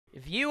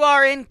If you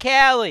are in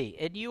Cali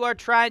and you are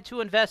trying to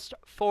invest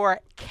for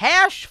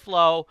cash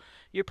flow,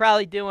 you're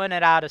probably doing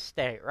it out of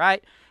state,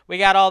 right? We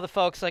got all the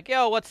folks like,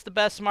 yo, what's the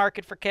best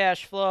market for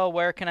cash flow?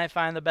 Where can I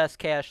find the best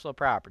cash flow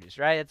properties,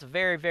 right? It's a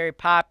very, very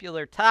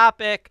popular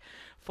topic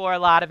for a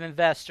lot of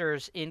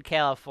investors in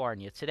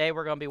California. Today,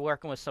 we're going to be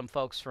working with some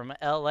folks from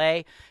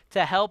LA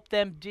to help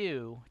them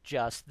do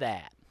just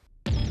that.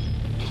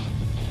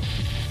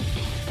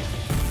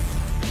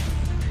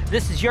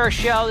 This is your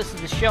show. This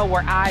is the show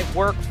where I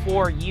work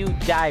for you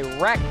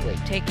directly,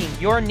 taking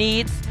your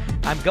needs.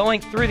 I'm going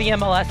through the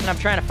MLS and I'm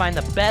trying to find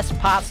the best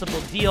possible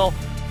deal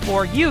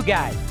for you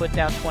guys. Put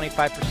down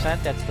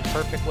 25%. That's the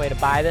perfect way to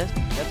buy this.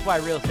 That's why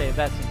real estate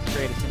investing is the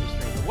greatest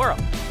industry in the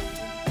world.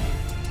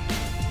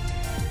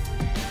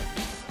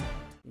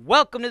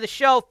 Welcome to the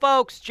show,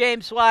 folks.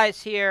 James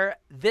Wise here.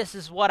 This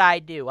is what I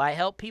do. I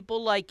help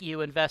people like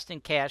you invest in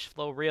cash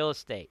flow real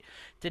estate.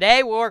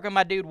 Today, we're working with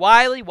my dude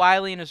Wiley.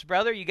 Wiley and his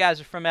brother. You guys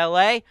are from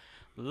LA.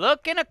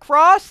 Looking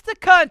across the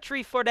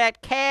country for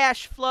that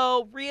cash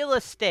flow real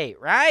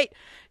estate, right?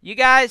 You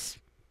guys,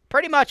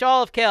 pretty much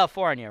all of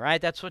California,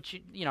 right? That's what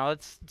you know,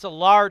 it's a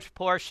large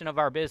portion of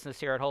our business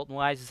here at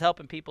HoltonWise is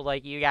helping people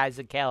like you guys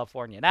in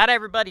California. Not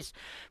everybody's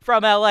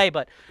from LA,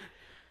 but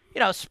you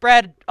know,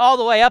 spread all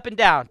the way up and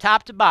down,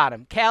 top to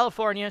bottom.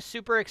 California,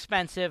 super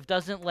expensive,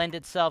 doesn't lend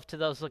itself to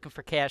those looking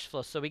for cash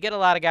flow. So we get a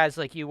lot of guys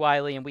like you,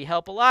 Wiley, and we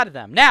help a lot of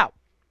them. Now,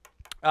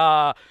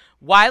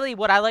 Wiley,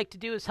 what I like to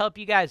do is help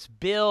you guys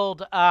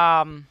build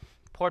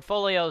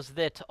portfolios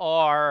that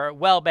are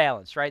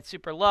well-balanced, right?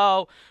 Super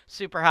low,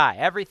 super high.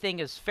 Everything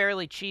is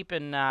fairly cheap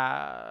and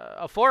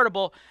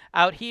affordable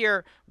out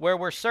here where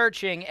we're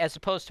searching as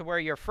opposed to where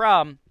you're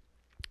from.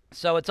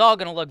 So it's all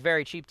going to look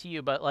very cheap to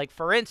you. But, like,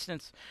 for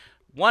instance,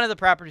 one of the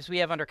properties we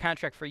have under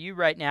contract for you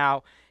right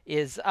now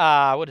is,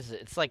 what is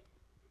it? It's like,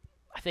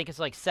 I think it's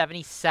like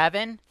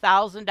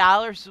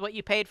 $77,000 is what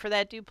you paid for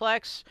that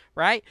duplex,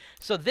 right?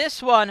 So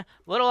this one, a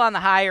little on the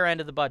higher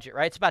end of the budget,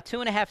 right? It's about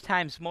 2.5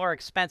 times more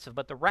expensive,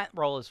 but the rent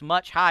roll is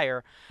much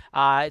higher.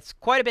 It's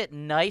quite a bit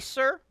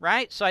nicer,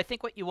 right? So I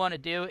think what you want to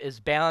do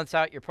is balance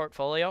out your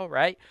portfolio,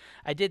 right?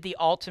 I did the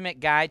ultimate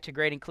guide to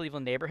grading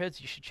Cleveland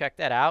neighborhoods. You should check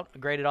that out. I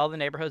graded all the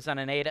neighborhoods on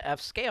an A to F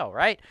scale,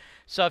 right?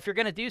 So if you're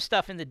going to do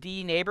stuff in the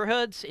D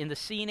neighborhoods, in the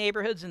C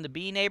neighborhoods, in the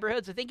B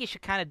neighborhoods, I think you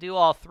should kind of do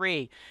all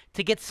three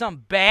to get some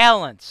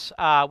balance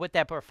with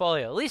that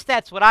portfolio. At least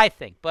that's what I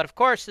think. But of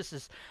course, this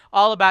is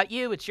all about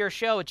you. It's your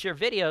show. It's your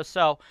video.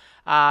 So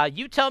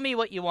you tell me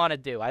what you want to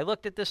do. I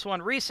looked at this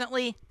one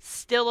recently.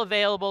 Still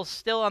available.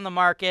 Still on the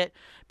market.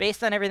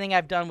 Based on everything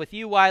I've done with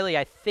you, Wiley,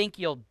 I think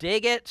you'll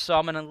dig it. So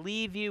I'm going to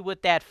leave you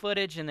with that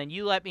footage, and then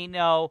you let me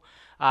know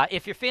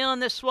if you're feeling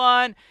this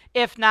one.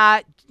 If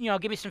not, you know,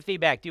 give me some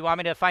feedback. Do you want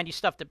me to find you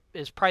stuff that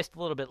is priced a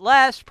little bit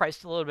less,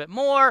 priced a little bit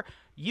more?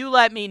 You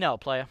let me know,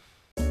 playa.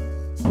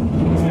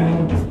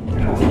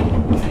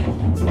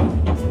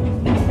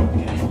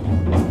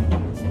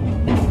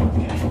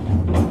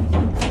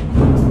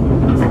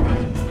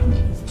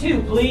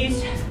 2,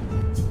 please.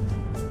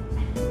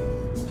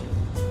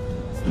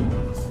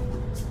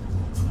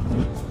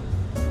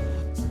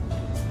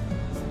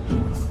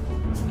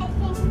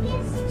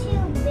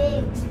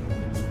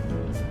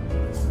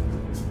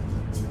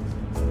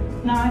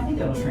 No, I think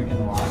it'll shrink in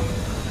the lot.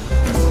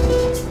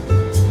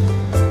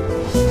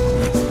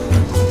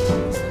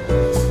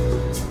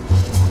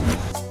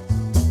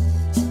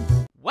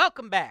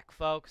 Welcome back,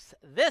 folks.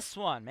 This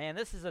one, man,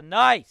 this is a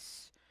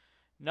nice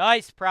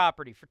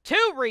property for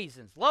 2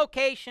 reasons.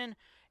 Location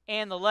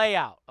and the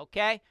layout,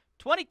 okay?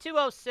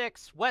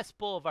 2206 West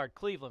Blvd,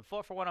 Cleveland,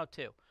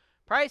 44102.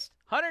 Priced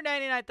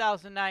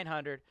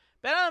 $199,900.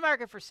 Been on the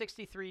market for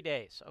 63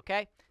 days,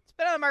 okay? It's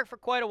been on the market for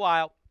quite a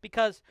while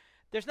because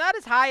there's not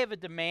as high of a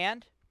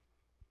demand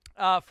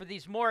for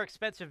these more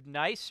expensive,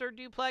 nicer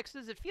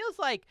duplexes. It feels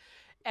like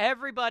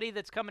everybody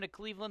that's coming to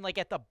Cleveland, like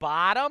at the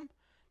bottom,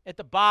 the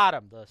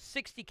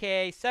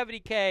 60K,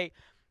 70K,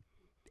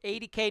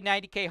 80K,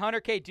 90K,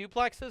 100K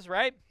duplexes,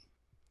 right?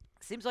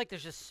 Seems like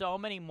there's just so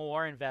many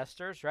more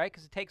investors, right?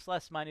 Because it takes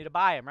less money to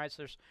buy them, right?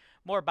 So there's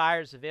more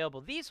buyers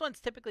available. These ones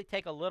typically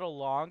take a little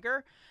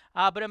longer.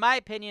 But in my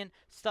opinion,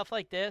 stuff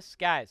like this,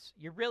 guys,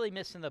 you're really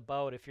missing the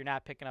boat if you're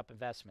not picking up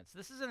investments.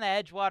 This is in the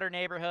Edgewater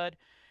neighborhood.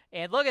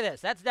 And look at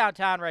this. That's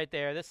downtown right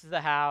there. This is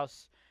the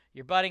house.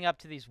 You're butting up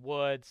to these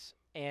woods.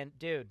 And,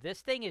 dude, this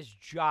thing is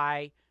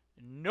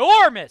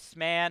ginormous,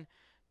 man.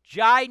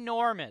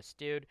 Ginormous,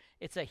 dude.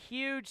 It's a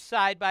huge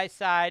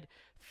side-by-side,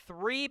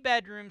 3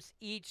 bedrooms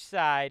each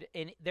side,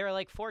 and they're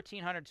like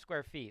 1,400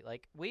 square feet.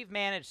 Like, we've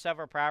managed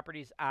several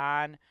properties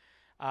on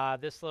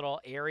this little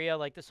area.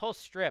 Like, this whole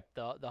strip,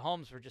 the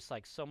homes were just,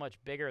 like, so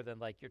much bigger than,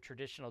 like, your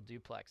traditional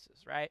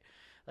duplexes, right?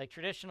 Like,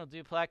 traditional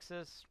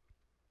duplexes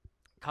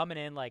coming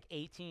in, like,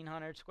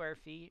 1,800 square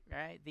feet,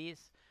 right?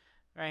 These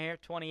right here,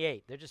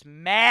 28. They're just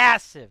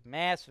massive,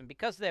 massive. And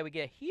because of that, we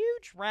get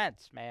huge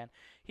rents, man.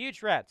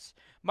 Huge rents.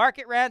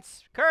 Market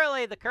rents,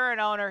 currently the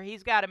current owner,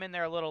 he's got them in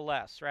there a little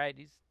less, right?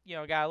 He's, you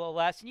know, got a little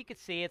less. And you can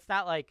see it's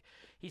not like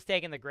he's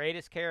taking the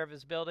greatest care of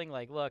his building.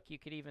 Like, look, you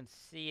could even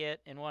see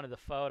it in one of the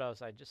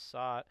photos. I just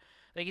saw it.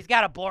 Like he's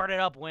got a boarded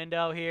up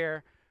window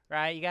here,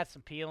 right? You got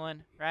some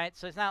peeling, right?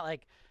 So it's not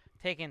like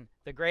taking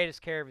the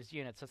greatest care of his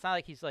unit. So it's not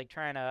like he's like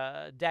trying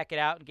to deck it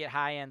out and get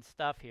high-end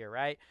stuff here,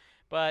 right?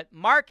 But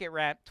market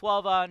rent,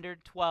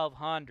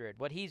 $1,200.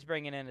 What he's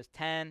bringing in is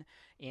 10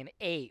 and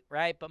 8,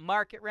 right? But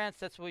market rents,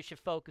 that's what we should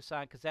focus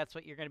on because that's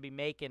what you're going to be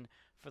making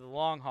for the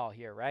long haul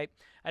here, right?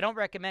 I don't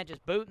recommend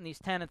just booting these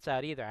tenants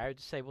out either. I would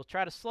just say we'll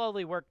try to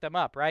slowly work them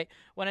up, right?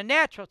 When a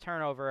natural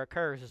turnover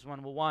occurs is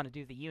when we'll want to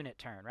do the unit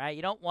turn, right?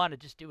 You don't want to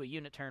just do a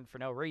unit turn for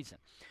no reason.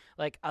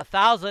 Like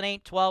 1,000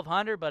 ain't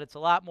 1,200, but it's a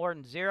lot more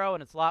than 0,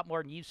 and it's a lot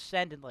more than you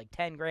sending like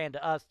 10 grand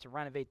to us to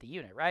renovate the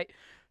unit, right?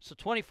 So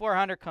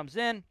 2,400 comes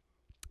in.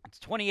 It's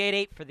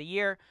 28.8 for the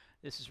year.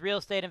 This is real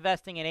estate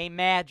investing. It ain't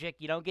magic.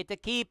 You don't get to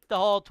keep the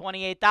whole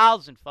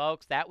 28,000,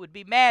 folks. That would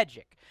be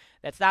magic.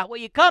 That's not what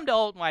you come to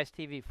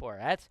HoltonWiseTV for.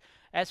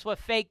 That's what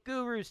fake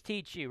gurus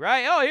teach you,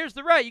 right? Oh, here's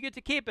the right. You get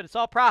to keep it. It's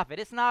all profit.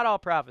 It's not all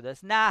profit.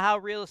 That's not how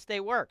real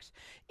estate works.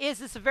 Is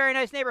this a very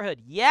nice neighborhood?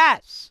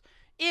 Yes.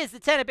 Is the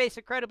tenant base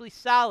incredibly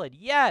solid?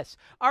 Yes.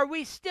 Are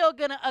we still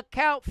going to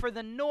account for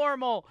the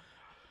normal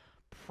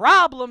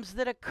problems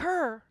that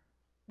occur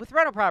with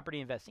rental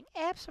property investing?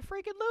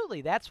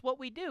 Abso-freaking-lutely. That's what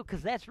we do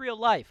because that's real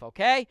life,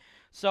 okay?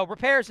 So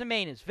repairs and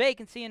maintenance,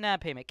 vacancy and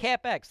non-payment,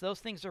 CapEx, those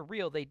things are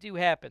real. They do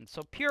happen.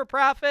 So pure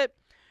profit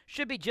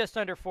should be just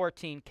under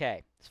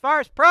 $14K. As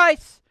far as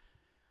price,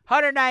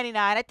 $199.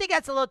 I think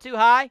that's a little too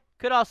high.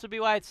 Could also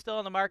be why it's still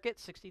on the market,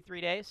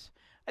 63 days.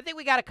 I think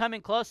we got to come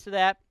in close to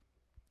that,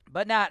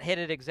 but not hit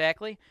it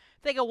exactly.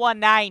 Think of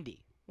 $190.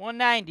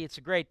 $190, it's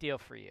a great deal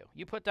for you.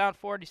 You put down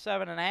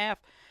 47.5,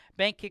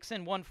 bank kicks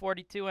in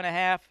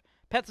 142.5.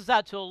 Pencils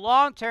out to a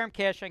long-term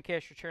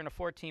cash-on-cash return of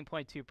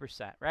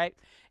 14.2%, right?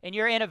 And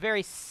you're in a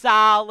very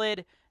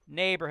solid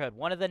neighborhood,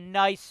 one of the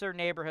nicer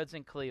neighborhoods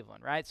in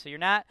Cleveland, right? So you're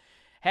not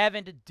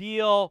having to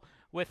deal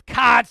with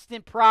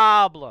constant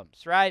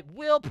problems, right?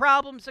 Will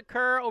problems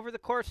occur over the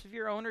course of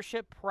your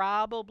ownership?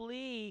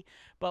 Probably,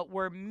 but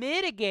we're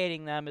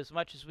mitigating them as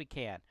much as we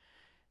can.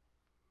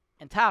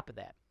 On top of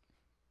that,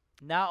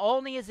 not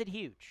only is it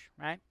huge,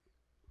 right?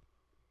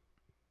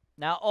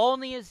 Not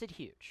only is it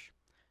huge,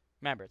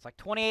 remember, it's like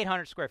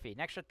 2,800 square feet,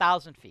 an extra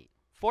 1,000 feet,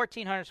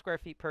 1,400 square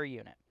feet per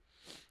unit.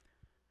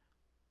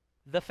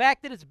 The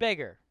fact that it's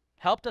bigger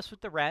helped us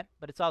with the rent,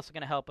 but it's also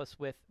going to help us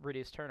with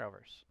reduced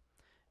turnovers.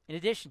 In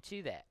addition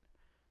to that,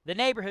 the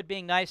neighborhood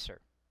being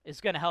nicer is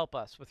going to help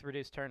us with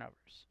reduced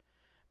turnovers.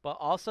 But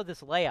also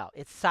this layout,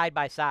 it's side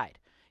by side.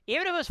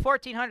 Even if it was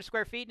 1,400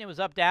 square feet and it was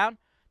up down,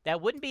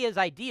 that wouldn't be as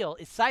ideal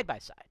as side by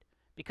side.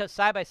 Because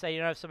side by side, you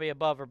don't have somebody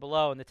above or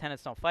below and the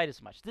tenants don't fight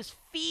as much. This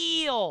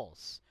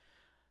feels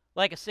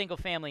like a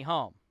single-family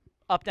home.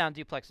 Up-down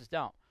duplexes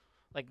don't.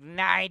 Like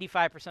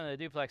 95% of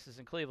the duplexes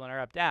in Cleveland are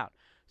up-down.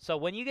 So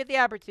when you get the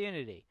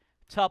opportunity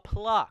to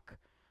pluck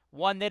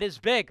one that is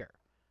bigger,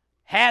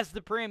 has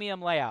the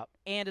premium layout,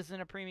 and is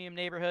in a premium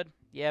neighborhood,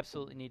 you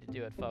absolutely need to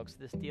do it, folks.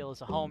 This deal is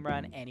a home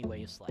run any way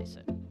you slice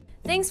it.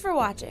 Thanks for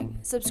watching.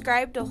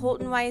 Subscribe to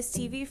HoltonWise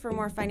TV for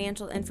more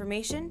financial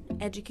information,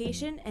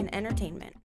 education, and entertainment.